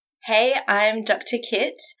Hey, I'm Dr.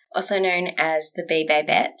 Kit, also known as the Bee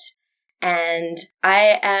Babette, and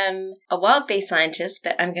I am a wild bee scientist,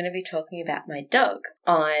 but I'm going to be talking about my dog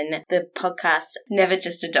on the podcast Never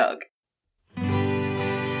Just a Dog.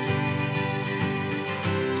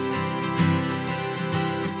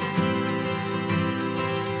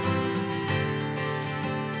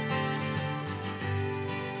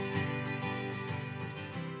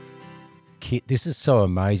 Kit, this is so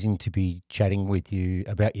amazing to be chatting with you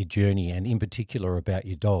about your journey and in particular about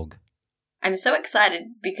your dog. I'm so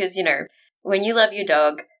excited because, when you love your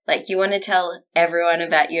dog, you want to tell everyone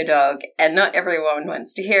about your dog and not everyone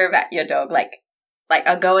wants to hear about your dog. Like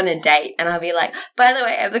I'll go on a date and I'll be like, by the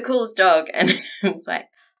way, I have the coolest dog. And it's like,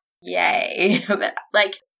 yay. But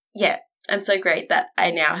I'm so great that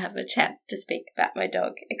I now have a chance to speak about my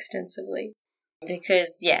dog extensively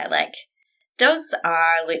because, dogs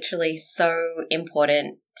are literally so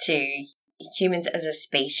important to humans as a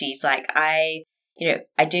species. I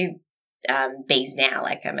do bees now.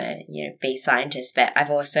 I'm a bee scientist, but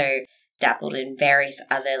I've also dabbled in various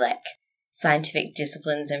other scientific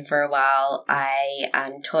disciplines. And for a while, I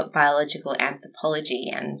taught biological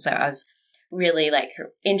anthropology, and so I was really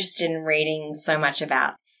interested in reading so much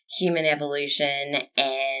about human evolution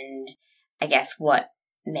and I guess what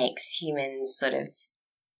makes humans sort of,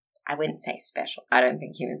 I wouldn't say special. I don't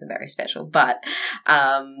think humans are very special, but,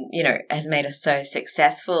 has made us so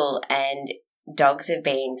successful. And dogs have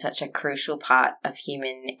been such a crucial part of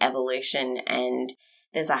human evolution. And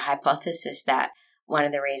there's a hypothesis that one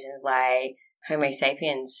of the reasons why Homo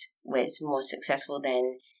sapiens was more successful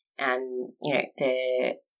than,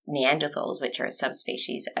 the Neanderthals, which are a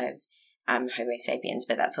subspecies of Homo sapiens,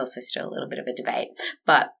 but that's also still a little bit of a debate.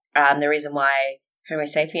 But the reason why Homo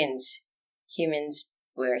sapiens, humans,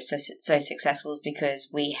 were so successful is because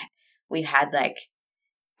we've had a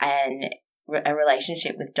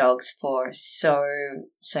relationship with dogs for so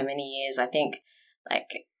many years. I think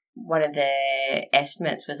one of the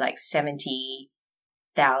estimates was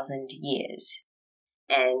 70,000 years.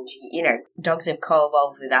 And, dogs have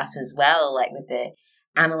co-evolved with us as well, with the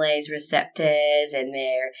amylase receptors and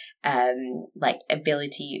their,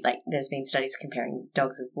 ability, there's been studies comparing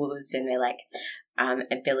dogs with wolves and their,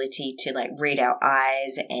 ability to, read our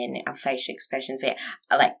eyes and our facial expressions. Yeah,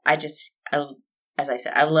 as I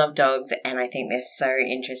said, I love dogs and I think they're so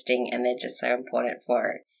interesting and they're just so important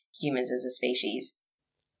for humans as a species.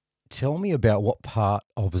 Tell me about what part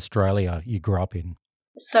of Australia you grew up in.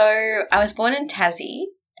 So I was born in Tassie,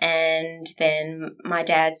 and then my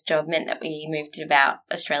dad's job meant that we moved about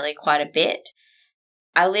Australia quite a bit.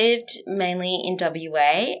 I lived mainly in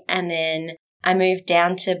WA, and then I moved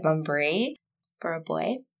down to Bunbury for a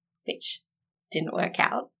boy, which didn't work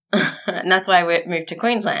out. And that's why I moved to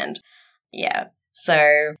Queensland. Yeah.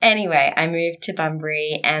 So anyway, I moved to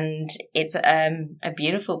Bunbury, and it's a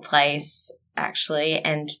beautiful place, actually.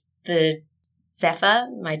 And the Zephyr,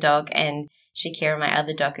 my dog, and Shakira, my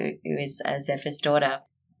other dog, who is Zephyr's daughter,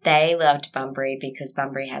 they loved Bunbury because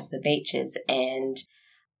Bunbury has the beaches, and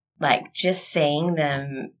just seeing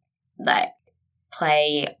them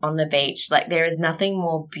play on the beach, there is nothing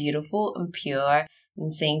more beautiful and pure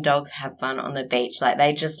than seeing dogs have fun on the beach.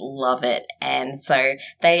 They just love it, and so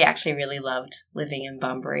they actually really loved living in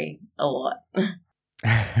Bunbury a lot.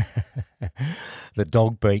 The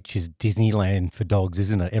dog beach is Disneyland for dogs,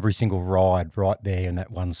 isn't it? Every single ride right there in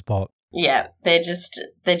that one spot. Yeah, they're just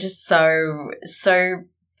so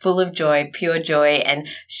full of joy, pure joy. And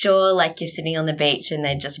sure, you're sitting on the beach and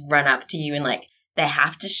they just run up to you and they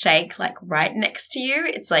have to shake right next to you.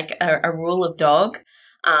 It's a rule of dog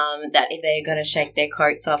that if they're going to shake their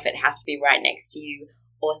coats off, it has to be right next to you.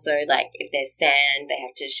 Also, if there's sand, they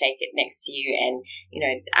have to shake it next to you. And,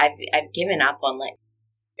 I've given up on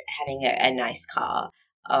having a nice car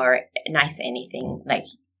or nice anything.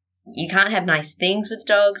 You can't have nice things with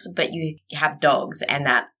dogs, but you have dogs, and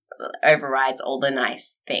that overrides all the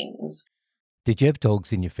nice things. Did you have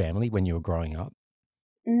dogs in your family when you were growing up?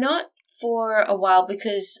 Not for a while,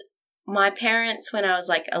 because my parents, when I was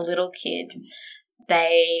a little kid,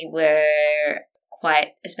 they were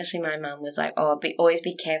quite, especially my mum was always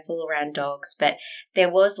be careful around dogs. But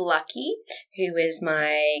there was Lucky, who was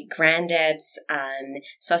my granddad's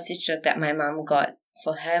sausage dog that my mum got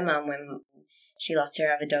for her mum when she lost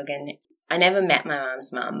her other dog. And I never met my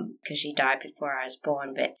mum's mum because she died before I was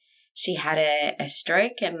born, but she had a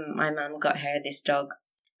stroke, and my mum got her this dog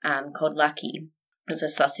called Lucky. It was a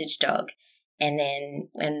sausage dog. And then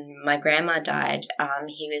when my grandma died,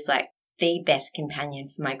 he was the best companion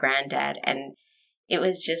for my granddad. And it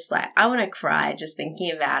was just I want to cry just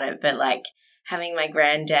thinking about it. But having my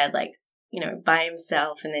granddad by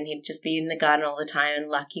himself, and then he'd just be in the garden all the time, and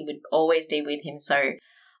Lucky would always be with him. So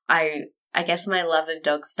I guess my love of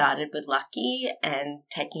dogs started with Lucky and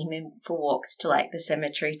taking him for walks to like the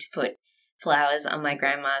cemetery to put flowers on my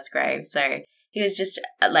grandma's grave. So he was just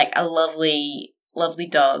like a lovely, lovely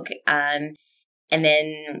dog. And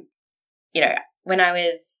then, when I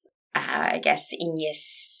was, I guess in year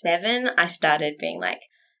 7, I started being like,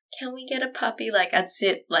 can we get a puppy? Like I'd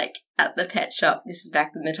sit like at the pet shop. This is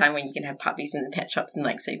back in the time when you can have puppies in the pet shops and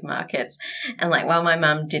like supermarkets. And like while my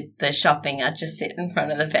mum did the shopping, I'd just sit in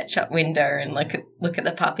front of the pet shop window and look at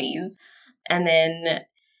the puppies. And then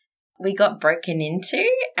we got broken into,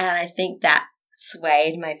 and I think that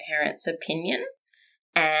swayed my parents' opinion.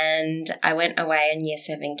 And I went away on year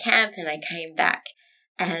 7 camp, and I came back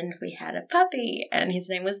and we had a puppy, and his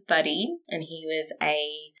name was Buddy, and he was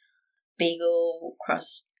a Beagle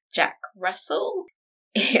cross Jack Russell.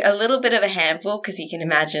 A little bit of a handful, because you can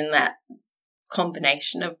imagine that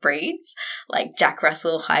combination of breeds, like Jack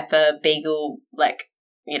Russell, hyper, Beagle, like,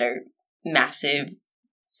 massive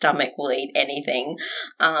stomach, will eat anything.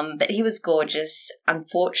 But he was gorgeous.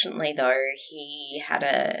 Unfortunately, though, he had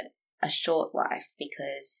a short life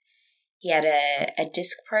because he had a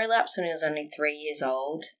disc prolapse when he was only 3 years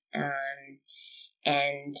old.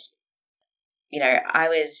 And,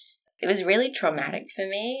 it was really traumatic for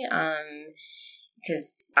me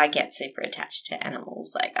because I get super attached to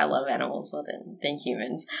animals. Like, I love animals more than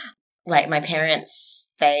humans. Like, my parents,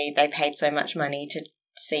 they paid so much money to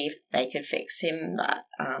see if they could fix him, but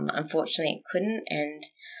unfortunately it couldn't. And,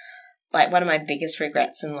 like, one of my biggest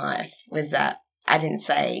regrets in life was that I didn't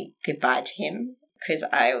say goodbye to him, because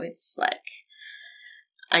I was, like,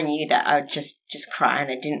 I knew that I would just cry,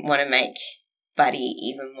 and I didn't want to make Buddy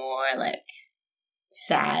even more, like,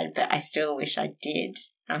 sad, but I still wish I did.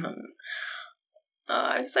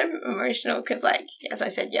 I'm so emotional because, like, as I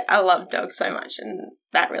said, yeah, I love dogs so much, and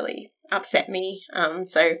that really upset me.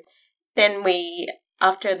 So then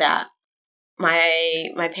after that,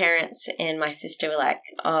 my parents and my sister were like,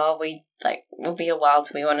 oh, it'll be a while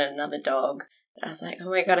till we want another dog. And I was like, oh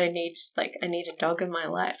my God, I need a dog in my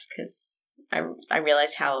life, because I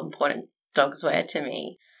realized how important dogs were to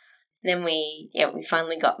me. Then we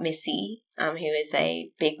finally got Missy, who is a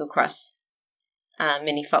Beagle cross,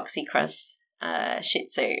 mini Foxy cross Shih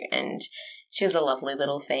Tzu, and she was a lovely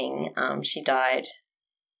little thing. She died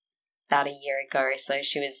about a year ago, so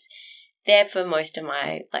she was there for most of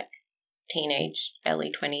my like teenage,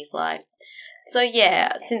 early 20s life. So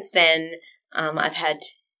yeah, since then, I've had,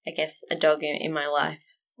 I guess, a dog in my life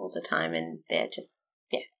all the time, and they're just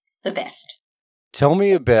the best. Tell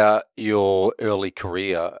me about your early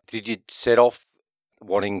career. Did you set off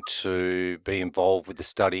wanting to be involved with the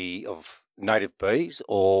study of native bees,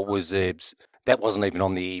 or that wasn't even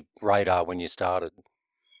on the radar when you started?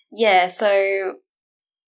 Yeah, so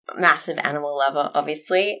massive animal lover,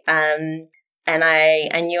 obviously, and I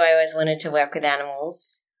knew I always wanted to work with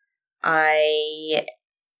animals. When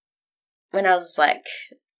I was like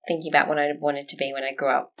thinking about what I wanted to be when I grew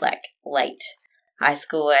up, like late high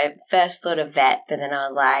school, I first thought of vet, but then I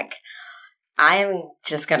was like, I am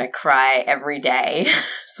just going to cry every day,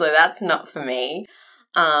 so that's not for me.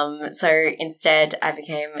 So instead I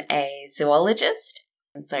became a zoologist,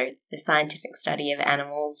 so the scientific study of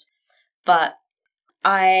animals. But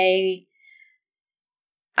I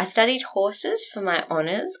studied horses for my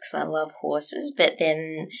honours because I love horses, but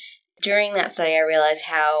then during that study I realised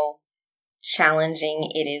how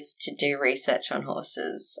challenging it is to do research on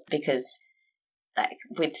horses, because like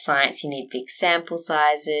with science you need big sample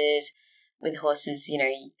sizes. With horses,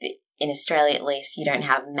 in Australia at least, you don't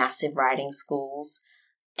have massive riding schools,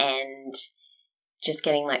 and just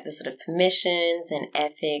getting like the sort of permissions and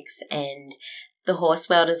ethics, and the horse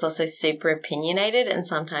world is also super opinionated, and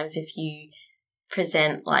sometimes if you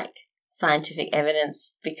present like scientific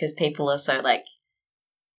evidence, because people are so like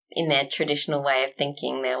in their traditional way of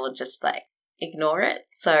thinking, they will just like ignore it.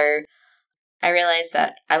 So I realized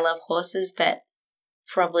that I love horses, but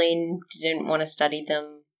probably didn't want to study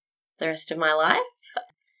them the rest of my life.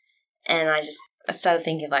 And I started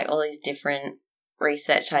thinking of like all these different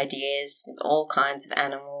research ideas with all kinds of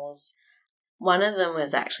animals. One of them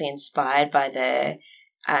was actually inspired by the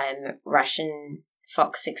Russian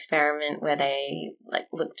fox experiment, where they like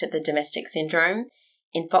looked at the domestic syndrome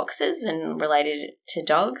in foxes and related it to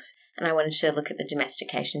dogs. And I wanted to look at the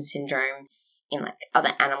domestication syndrome in like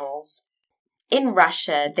other animals. In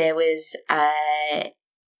Russia, there was an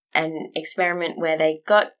experiment where they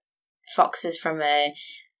got foxes from a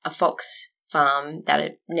fox farm that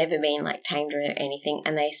had never been like tamed or anything,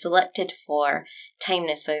 and they selected for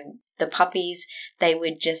tameness. So the puppies, they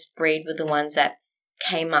would just breed with the ones that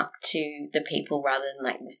came up to the people rather than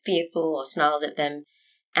like fearful or snarled at them.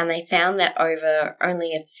 And they found that over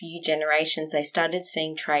only a few generations, they started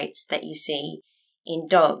seeing traits that you see in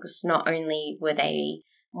dogs. Not only were they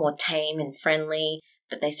more tame and friendly,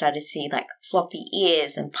 but they started to see like floppy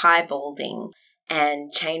ears and piebalding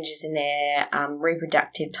and changes in their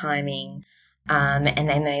reproductive timing. And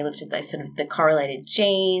then they looked at those sort of the correlated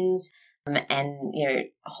genes and,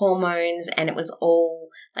 hormones. And it was all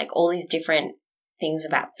like all these different things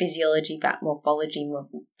about physiology, about morphology,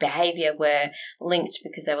 behavior were linked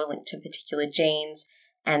because they were linked to particular genes.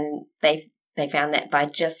 And they found that by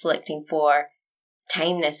just selecting for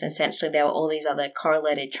tameness, essentially, there were all these other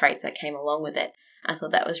correlated traits that came along with it. I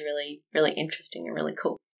thought that was really, really interesting and really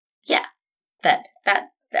cool. Yeah, that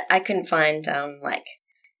I couldn't find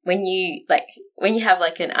when you have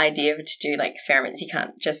like an idea to do like experiments, you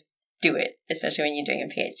can't just do it, especially when you're doing a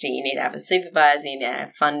PhD. You need to have a supervisor, you need to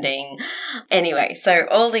have funding. Anyway, so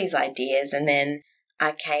all these ideas, and then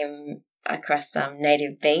I came across some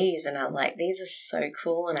native bees, and I was like, these are so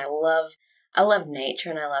cool, and I love nature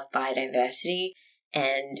and I love biodiversity,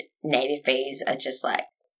 and native bees are just like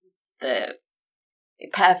the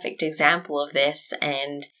perfect example of this.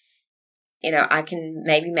 And I can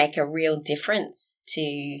maybe make a real difference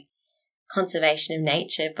to conservation of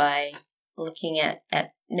nature by looking at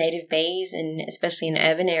native bees, and especially in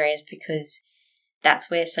urban areas, because that's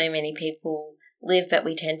where so many people live. But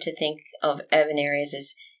we tend to think of urban areas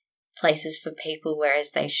as places for people,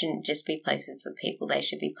 whereas they shouldn't just be places for people. They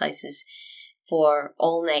should be places for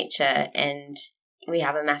all nature. And we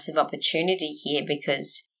have a massive opportunity here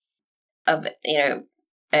because of,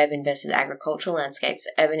 urban versus agricultural landscapes.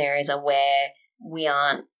 Urban areas are where we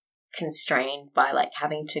aren't constrained by like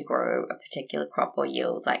having to grow a particular crop or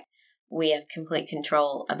yield. Like, we have complete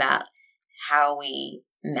control about how we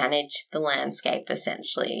manage the landscape,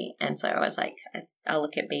 essentially. And so I was like, I'll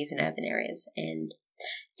look at bees in urban areas, and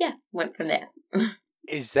went from there.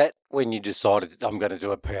 Is that when you decided, I'm going to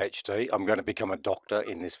do a PhD, I'm going to become a doctor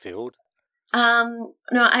in this field? No,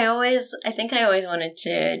 I think I always wanted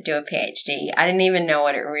to do a PhD. I didn't even know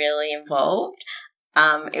what it really involved.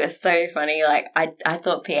 It was so funny. Like, I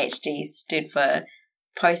thought PhD stood for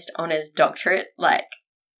post honors doctorate, like,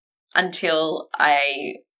 until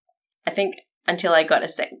I got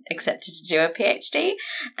accepted to do a PhD,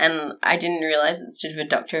 and I didn't realize it stood for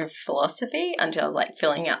Doctor of Philosophy until I was like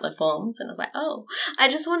filling out the forms, and I was like, oh, I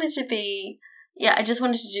just wanted to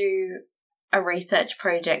do a research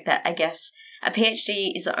project. That, I guess, a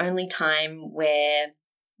PhD is the only time where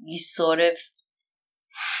you sort of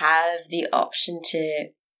have the option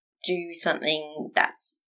to do something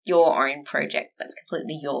that's your own project, that's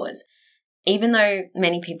completely yours. Even though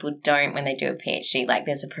many people don't when they do a PhD, like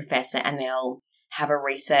there's a professor and they'll have a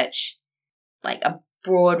research, like a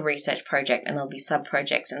broad research project, and there'll be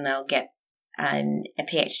sub-projects, and they'll get a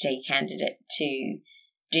PhD candidate to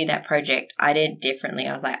do that project. I did differently.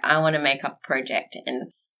 I was like, I want to make up a project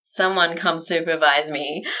and someone come supervise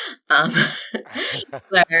me.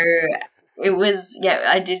 So it was,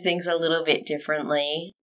 I did things a little bit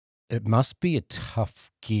differently. It must be a tough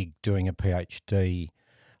gig doing a PhD.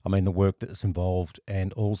 I mean, the work that's involved,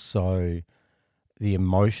 and also the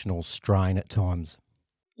emotional strain at times.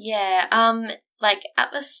 Yeah, like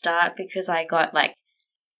at the start, because I got like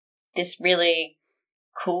this really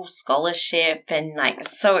cool scholarship and like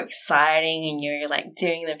it's so exciting, and you're like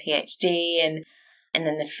doing the PhD and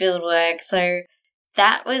then the field work. So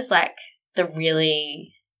that was like the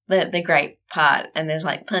great part. And there's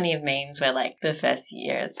like plenty of memes where like the first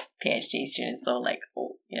year's PhD students are like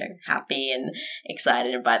all, happy and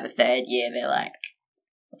excited, and by the third year they're like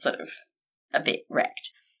sort of a bit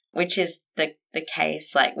wrecked, which is the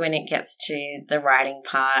case like when it gets to the writing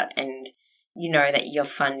part, and that your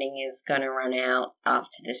funding is going to run out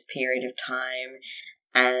after this period of time,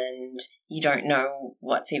 and you don't know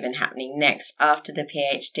what's even happening next after the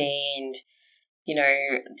PhD, and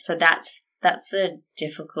so that's the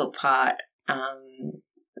difficult part.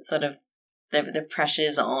 Sort of the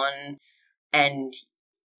pressures on, and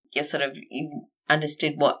you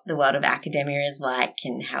understood what the world of academia is like,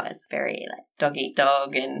 and how it's very like dog eat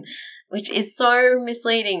dog, and which is so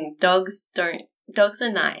misleading. Dogs are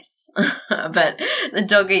nice, but the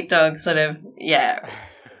dog eat dog sort of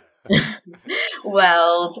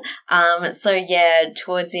world. So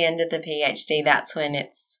towards the end of the PhD, that's when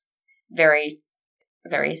it's very,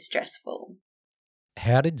 very stressful.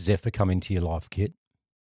 How did Zephyr come into your life, Kit?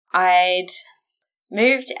 I'd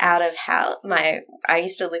moved out of house. I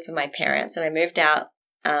used to live with my parents, and I moved out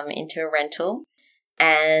into a rental.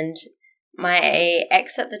 And my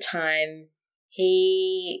ex at the time,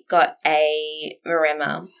 he got a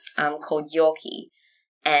Maremma called Yorkie,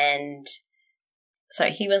 And so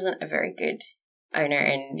he wasn't a very good owner,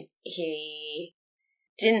 and he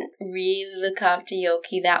didn't really look after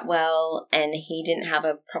Yorkie that well, and he didn't have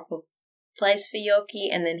a proper place for Yorkie.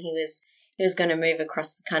 And then he was going to move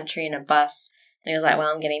across the country in a bus, and he was like,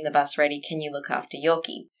 well, I'm getting the bus ready, can you look after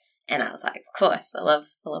Yorkie? And I was like, of course, I love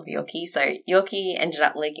Yorkie. So Yorkie ended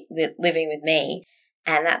up living with me,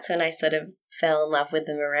 and that's when I sort of fell in love with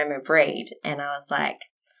the Maremma breed. And I was like,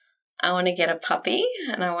 I want to get a puppy,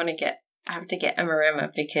 and I have to get a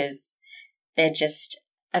Maremma because they're just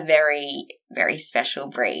a very, very special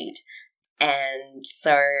breed. And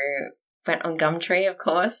so went on Gumtree, of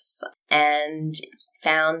course, and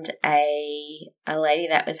found a lady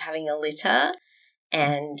that was having a litter,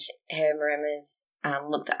 and her Maremmas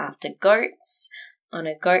looked after goats on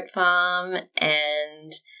a goat farm.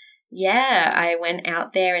 And yeah, I went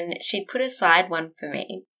out there, and she'd put aside one for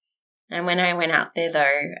me. And when I went out there,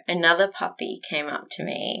 though, another puppy came up to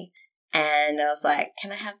me, and I was like,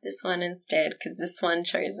 can I have this one instead? Because this one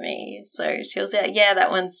chose me. So she was like, yeah,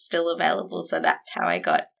 that one's still available. So that's how I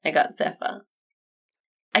got Zephyr.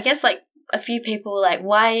 I guess, like, a few people were like,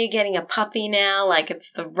 why are you getting a puppy now? Like,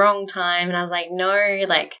 it's the wrong time. And I was like, no,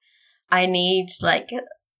 like, I need, like,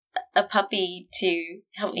 a puppy to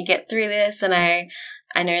help me get through this. And I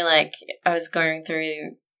know, like, I was going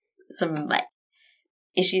through some, like,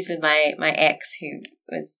 issues with my ex, who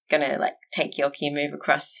was going to, like, take Yorkie and move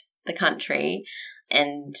across the country.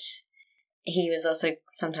 And he was also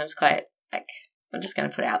sometimes quite, like, I'm just going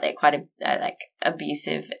to put it out there, quite like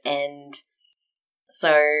abusive. And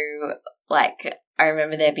so, like, I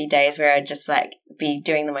remember there'd be days where I'd just, like, be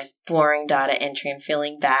doing the most boring data entry and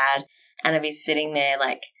feeling bad, and I'd be sitting there,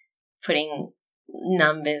 like, putting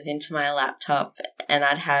numbers into my laptop, and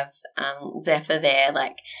I'd have Zephyr there.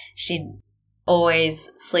 Like, she'd always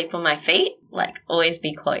sleep on my feet, like, always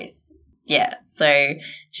be close. Yeah, so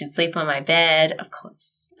she'd sleep on my bed, of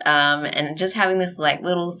course. And just having this, like,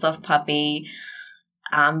 little soft puppy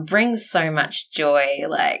brings so much joy.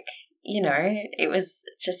 Like, you know, it was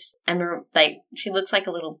just, like, she looks like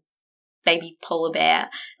a little baby polar bear.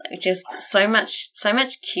 Like, just so much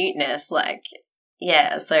cuteness. Like,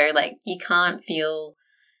 yeah, so, like, you can't feel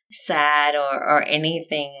sad or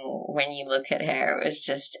anything when you look at her. It was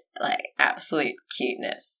just, like, absolute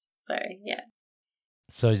cuteness. So, yeah.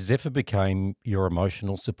 So Zephyr became your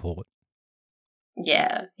emotional support.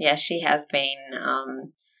 Yeah, she has been.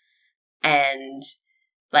 And,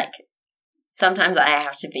 like, sometimes I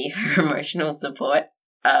have to be her emotional support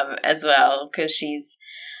as well, because she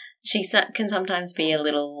can sometimes be a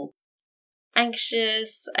little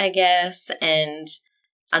anxious, I guess, and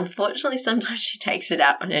unfortunately sometimes she takes it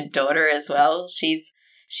out on her daughter as well. She's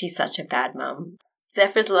such a bad mum.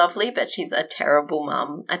 Zephyr's lovely, but she's a terrible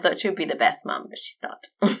mum. I thought she would be the best mum, but she's not.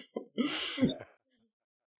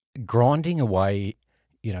 Grinding away,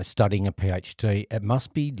 you know, studying a PhD, it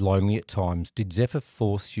must be lonely at times. Did Zephyr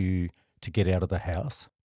force you to get out of the house?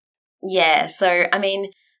 Yeah, so, I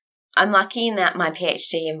mean, I'm lucky in that my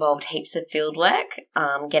PhD involved heaps of field work.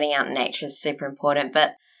 Getting out in nature is super important.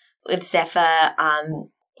 But with Zephyr,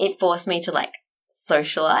 it forced me to, like,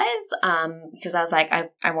 socialize, because I was like,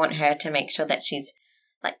 I want her to make sure that she's,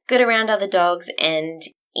 like, good around other dogs. And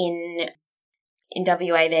in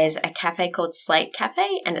WA, there's a cafe called Slate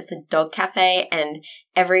Cafe, and it's a dog cafe. And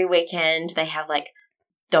every weekend they have, like,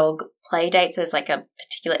 dog play dates. There's, like, a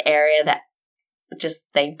particular area that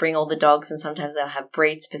just they bring all the dogs, and sometimes they'll have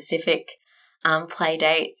breed specific play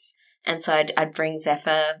dates. And so I'd bring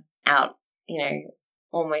Zephyr out, you know,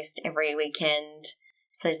 almost every weekend,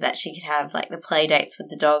 so that she could have, like, the play dates with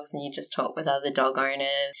the dogs, and you just talk with other dog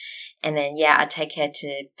owners. And then, yeah, I'd take her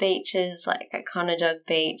to beaches, like Iconodog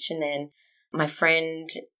Beach. And then my friend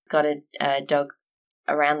got a dog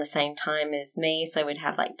around the same time as me, so we'd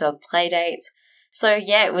have, like, dog play dates. So,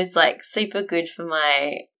 yeah, it was, like, super good for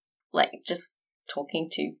my, like, just talking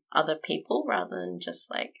to other people rather than just,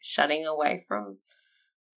 like, shutting away from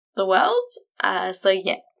the world. So,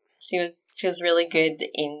 yeah, she was really good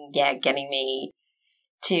in, yeah, getting me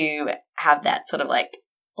to have that sort of, like,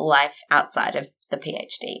 life outside of the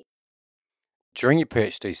PhD. During your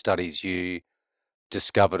PhD studies, you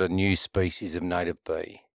discovered a new species of native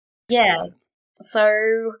bee. Yeah.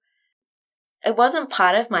 So it wasn't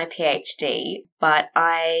part of my PhD, but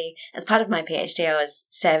as part of my PhD, I was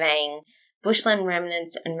surveying bushland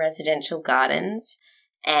remnants and residential gardens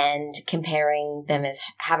and comparing them as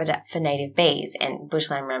habitat for native bees, and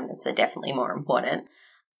bushland remnants are definitely more important.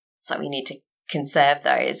 So we need to conserve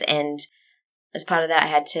those. And as part of that, I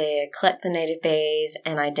had to collect the native bees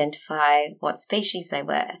and identify what species they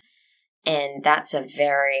were. And that's a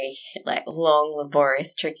very, like, long,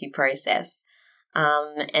 laborious, tricky process.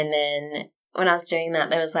 And then when I was doing that,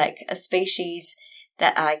 there was like a species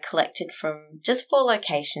that I collected from just 4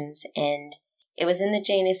 locations, and it was in the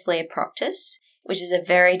genus Leoproctus, which is a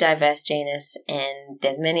very diverse genus, and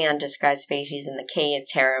there's many undescribed species, and the key is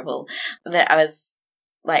terrible. But I was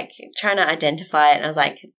like trying to identify it, and I was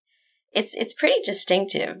like, it's pretty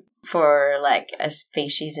distinctive for like a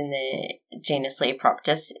species in the genus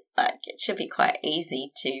Leoproctus. Like it should be quite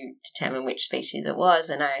easy to determine which species it was,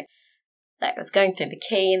 and I was going through the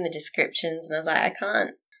key and the descriptions, and I was like, I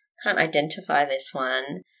can't identify this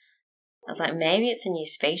one. I was like, maybe it's a new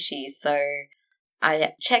species. So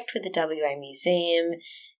I checked with the WA Museum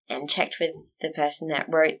and checked with the person that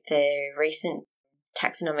wrote the recent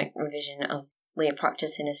taxonomic revision of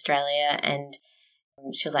Leoproctus in Australia, and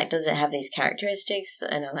she was like, does it have these characteristics?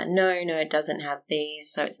 And I'm like, no, it doesn't have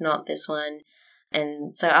these, so it's not this one.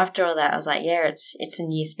 And so after all that, I was like, yeah, it's a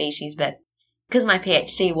new species, but because my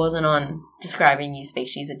PhD wasn't on describing new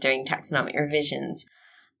species or doing taxonomic revisions,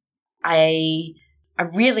 I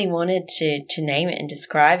really wanted to name it and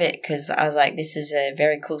describe it, because I was like, this is a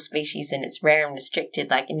very cool species and it's rare and restricted.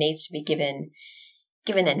 Like it needs to be given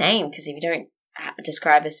a name, because if you don't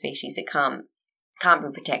describe a species, it can't be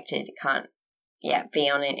protected. It can't be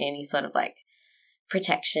on any sort of like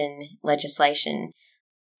protection legislation.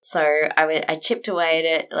 So I chipped away at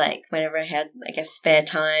it like whenever I had, I guess, spare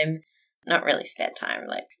time. Not really spare time,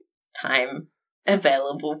 like time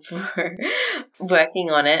available for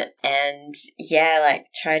working on it. And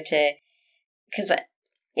tried to, because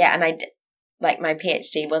my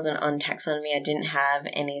PhD wasn't on taxonomy. I didn't have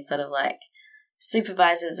any sort of like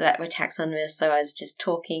supervisors that were taxonomists, so I was just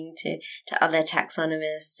talking to other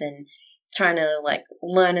taxonomists and trying to like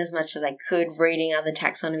learn as much as I could, reading other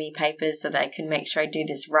taxonomy papers so that I could make sure I do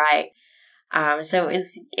this right. So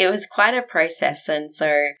it was quite a process, and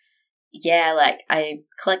so I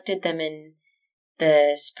collected them in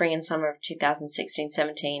the spring and summer of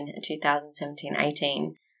 2016-17 and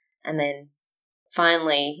 2017-18, and then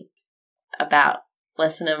finally, about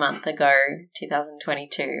less than a month ago,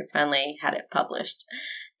 2022, finally had it published,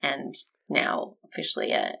 and now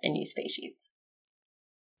officially a new species.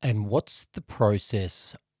 And what's the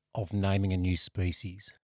process of naming a new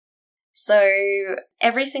species? So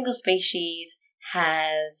every single species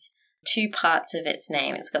has 2 parts of its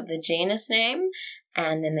name. It's got the genus name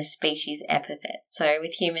and then the species epithet. So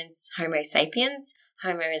with humans, Homo sapiens,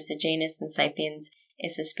 Homo is the genus and sapiens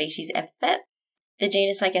is the species epithet. The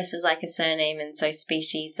genus, I guess, is like a surname, and so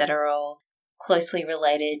species that are all closely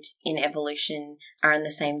related in evolution are in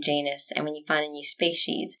the same genus. And when you find a new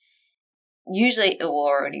species, usually it will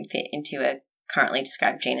already fit into a currently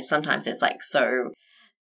described genus. Sometimes it's like so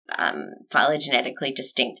phylogenetically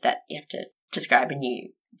distinct that you have to describe a new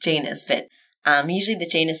genus, but usually the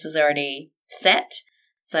genus is already set.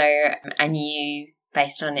 So I knew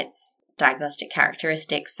based on its diagnostic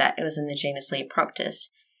characteristics that it was in the genus Leoproctus.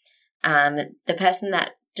 The person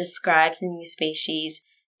that describes the new species,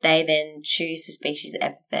 they then choose the species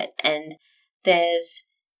epithet, and there's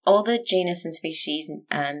all the genus and species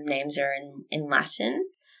names are in Latin,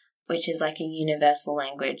 which is like a universal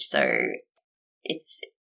language. So it's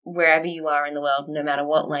wherever you are in the world, no matter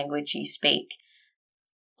what language you speak,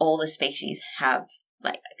 all the species have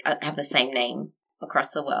the same name across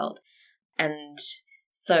the world. And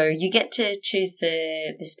so you get to choose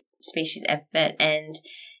the species epithet, and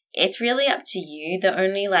it's really up to you. The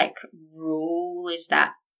only rule is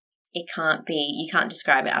that you can't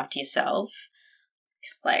describe it after yourself.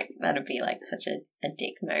 Because that'd be such a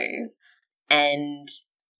dick move. And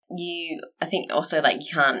I think also it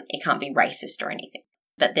can't be racist or anything.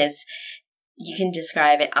 But you can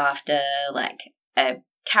describe it after a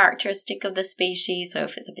characteristic of the species. So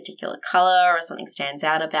if it's a particular color or something stands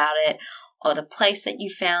out about it, or the place that you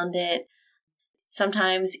found it.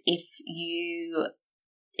 Sometimes if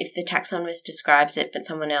the taxonomist describes it but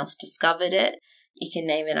someone else discovered it, you can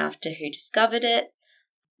name it after who discovered it.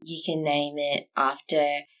 You can name it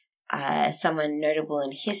after someone notable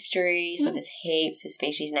in history. So there's heaps of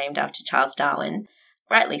species named after Charles Darwin,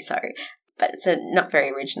 rightly so, but it's not very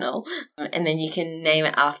original. And then you can name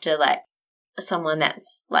it after someone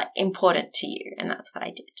that's important to you, and that's what I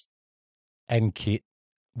did. And Kit,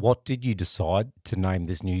 what did you decide to name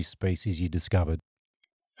this new species you discovered?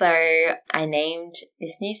 So I named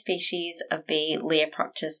this new species of bee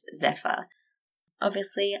Leoproctus Zephyr,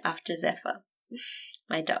 obviously after Zephyr,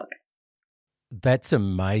 my dog. That's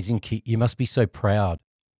amazing, Kit. You must be so proud.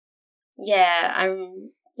 Yeah,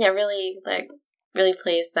 I'm really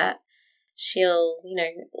pleased that she'll,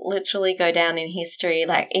 literally go down in history.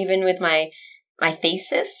 Even with my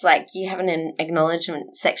thesis, you have an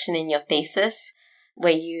acknowledgement section in your thesis,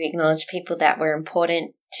 where you acknowledge people that were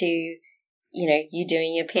important to, you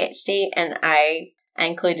doing your PhD. And I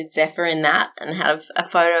included Zephyr in that and had a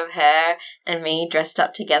photo of her and me dressed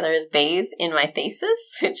up together as bees in my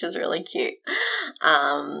thesis, which is really cute.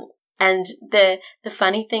 And the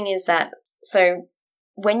funny thing is that, so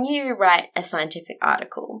when you write a scientific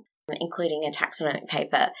article, including a taxonomic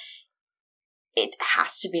paper, it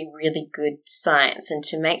has to be really good science. And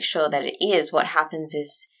to make sure that it is, what happens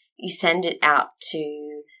is you send it out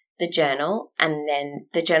to the journal, and then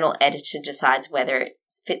the journal editor decides whether it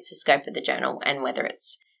fits the scope of the journal and whether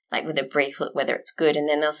it's, like with a brief look, whether it's good. And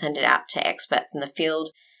then they'll send it out to experts in the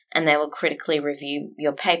field, and they will critically review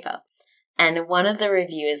your paper. And one of the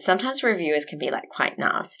reviewers, sometimes reviewers can be like quite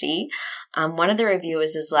nasty. One of the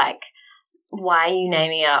reviewers is like, why are you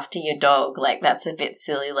naming it after your dog? Like, that's a bit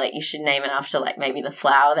silly. Like, you should name it after, like, maybe the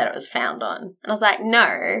flower that it was found on. And I was like,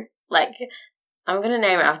 no, like, I'm going to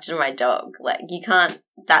name it after my dog. Like, you can't,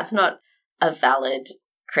 that's not a valid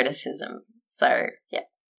criticism. So, yeah.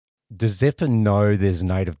 Does Zephyr know there's a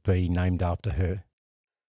native bee named after her?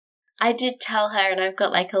 I did tell her, and I've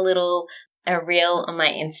got like a reel on my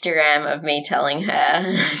Instagram of me telling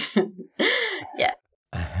her. Yeah.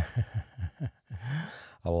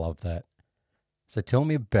 I love that. So tell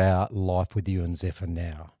me about life with you and Zephyr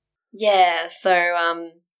now. Yeah, so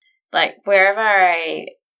like wherever I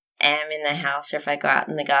am in the house, or if I go out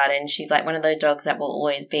in the garden, she's like one of those dogs that will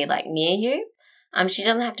always be like near you. She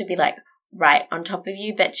doesn't have to be like right on top of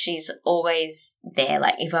you, but she's always there.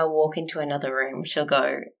 Like if I walk into another room, she'll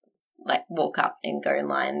go like walk up and go and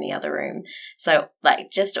lie in the other room. So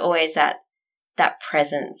like just always that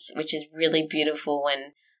presence, which is really beautiful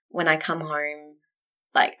when I come home.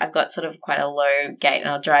 Like, I've got sort of quite a low gate, and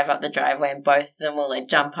I'll drive up the driveway, and both of them will, like,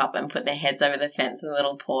 jump up and put their heads over the fence and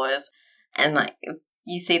little paws. And, like,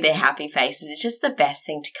 you see their happy faces. It's just the best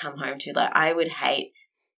thing to come home to. Like, I would hate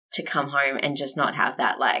to come home and just not have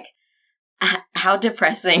that, like, how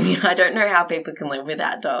depressing. I don't know how people can live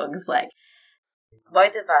without dogs. Like,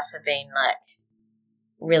 both of us have been, like,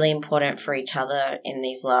 really important for each other in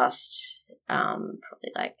these last,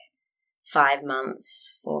 probably, like, 4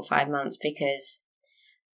 or 5 months, because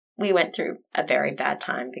we went through a very bad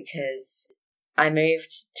time, because I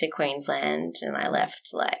moved to Queensland and I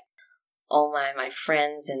left like all my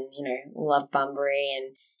friends and, love Bunbury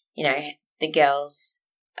and, the girls,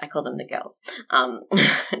 I call them the girls,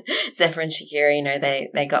 Zephyr and Shakira,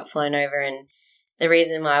 they got flown over, and the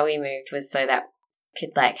reason why we moved was so that I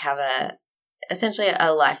could like have essentially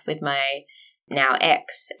a life with my now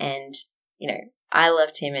ex, and, I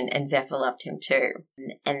loved him and Zephyr loved him too.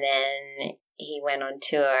 And then he went on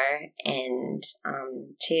tour and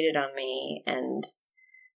cheated on me, and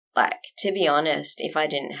like, to be honest, if I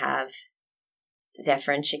didn't have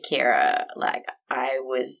Zephyr and Shakira, like I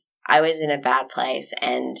was in a bad place,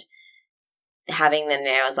 and having them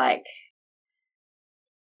there was like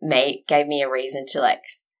gave me a reason to like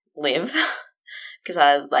live. Because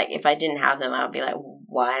I was like, if I didn't have them, I would be like,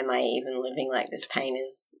 why am I even living? Like, this pain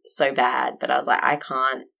is so bad. But I was like, I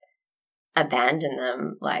can't abandon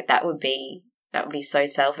them. Like, that would be so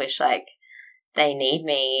selfish. Like, they need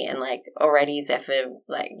me, and like already Zephyr,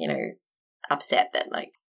 like, upset that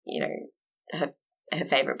like, her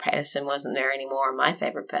favorite person wasn't there anymore, and my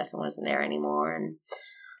favorite person wasn't there anymore. And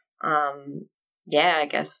yeah, I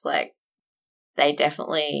guess like they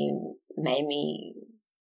definitely made me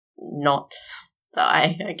not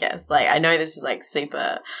die, I guess. Like, I know this is like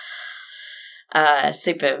super I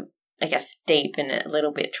guess deep and a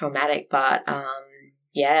little bit traumatic, but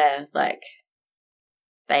yeah, like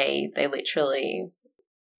they literally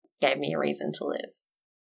gave me a reason to live.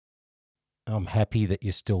 I'm happy that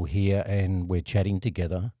you're still here and we're chatting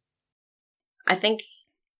together. I think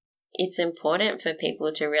it's important for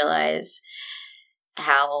people to realize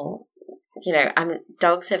how,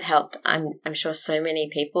 dogs have helped, I'm sure, so many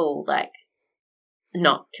people like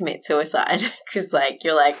not commit suicide, because like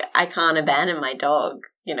you're like, I can't abandon my dog,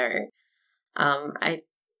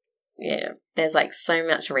 there's like so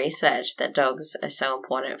much research that dogs are so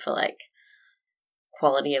important for like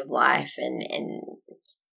quality of life and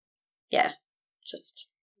yeah, just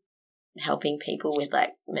helping people with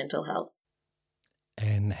like mental health.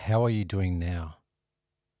 And how are you doing now?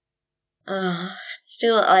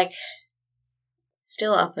 Still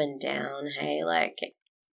up and down. Hey, like,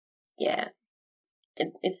 yeah,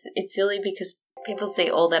 it's silly because people see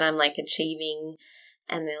all that I'm like achieving,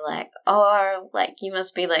 and they're like, oh, like you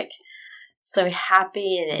must be like so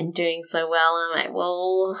happy and doing so well. And I'm like,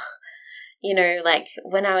 well, like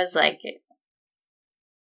when I was like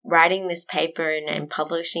writing this paper and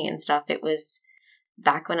publishing and stuff, it was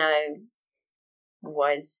back when I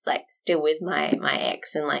was like still with my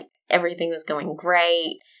ex, and like everything was going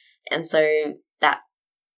great. And so that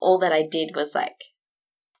all that I did was like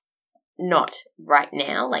not right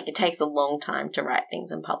now. Like it takes a long time to write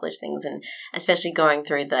things and publish things, and especially going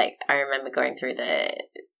through I remember going through the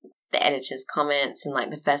editor's comments, and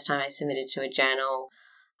like the first time I submitted to a journal,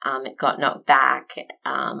 it got knocked back.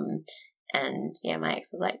 And yeah, my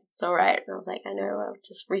ex was like, "It's all right," and I was like, "I know, I'll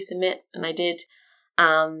just resubmit," and I did.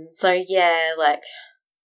 So yeah, like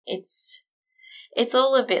it's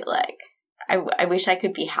all a bit like I wish I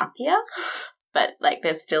could be happier, but like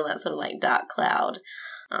there's still that sort of like dark cloud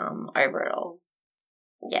over it all.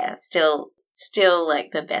 Yeah, still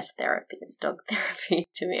like the best therapy is dog therapy,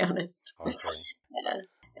 to be honest. Okay. Yeah.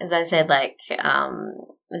 As I said, like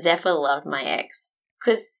Zephyr loved my ex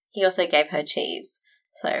because he also gave her cheese.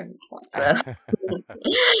 So,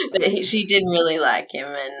 but she didn't really like him,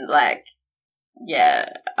 and like, yeah,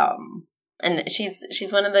 and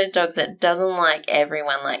she's one of those dogs that doesn't like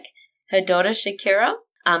everyone. Like her daughter Shakira,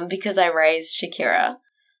 because I raised Shakira,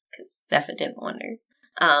 because Zephyr didn't want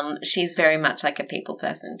to. She's very much like a people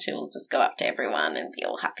person. She'll just go up to everyone and be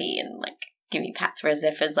all happy and like give me pats. Whereas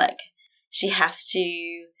Zephyr's like, she has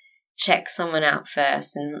to check someone out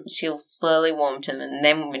first, and she'll slowly warm to them, and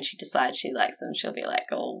then when she decides she likes them, she'll be like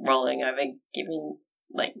all rolling over,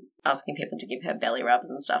 asking people to give her belly rubs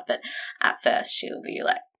and stuff. But at first she'll be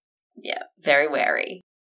like, yeah, very wary.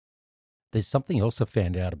 There's something else I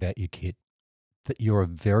found out about you, Kit, that you're a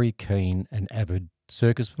very keen and avid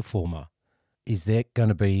circus performer. Is that going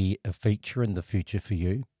to be a feature in the future for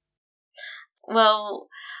you? Well,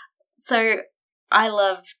 so I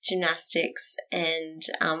love gymnastics, and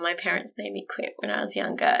my parents made me quit when I was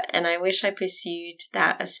younger, and I wish I pursued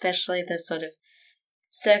that, especially the sort of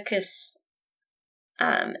circus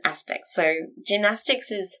aspects. So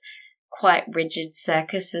gymnastics is quite rigid.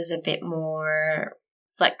 Circus is a bit more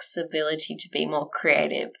flexibility to be more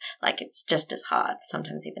creative. Like it's just as hard,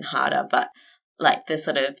 sometimes even harder, but like the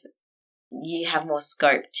sort of you have more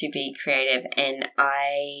scope to be creative, and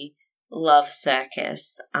I love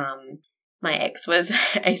circus. My ex was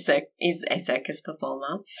is a circus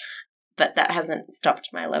performer, but that hasn't stopped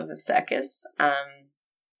my love of circus.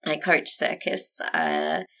 I coach circus,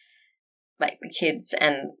 like the kids,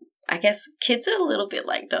 and I guess kids are a little bit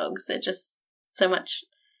like dogs. They're just so much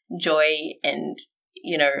joy and,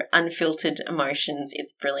 you know, unfiltered emotions.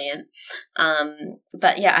 It's brilliant.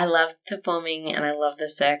 But yeah, I love performing and I love the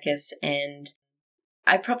circus, and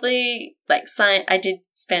I probably I did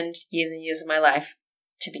spend years and years of my life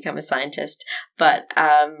to become a scientist, but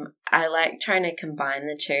I like trying to combine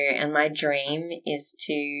the two, and my dream is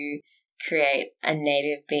to create a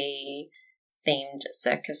native bee themed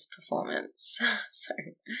circus performance. So,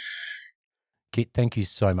 Kit, thank you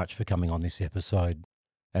so much for coming on this episode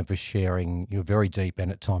and for sharing your very deep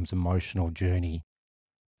and at times emotional journey.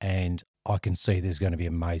 And I can see there's going to be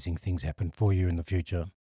amazing things happen for you in the future.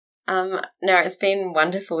 No, it's been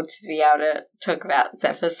wonderful to be able to talk about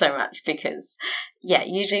Zephyr so much, because, yeah,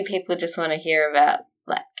 usually people just want to hear about,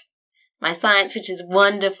 like, my science, which is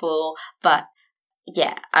wonderful, but,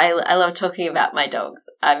 yeah, I love talking about my dogs.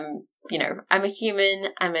 I'm a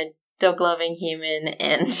human, I'm a dog-loving human,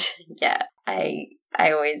 and, yeah, I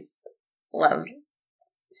always love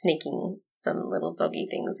sneaking some little doggy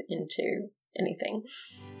things into anything.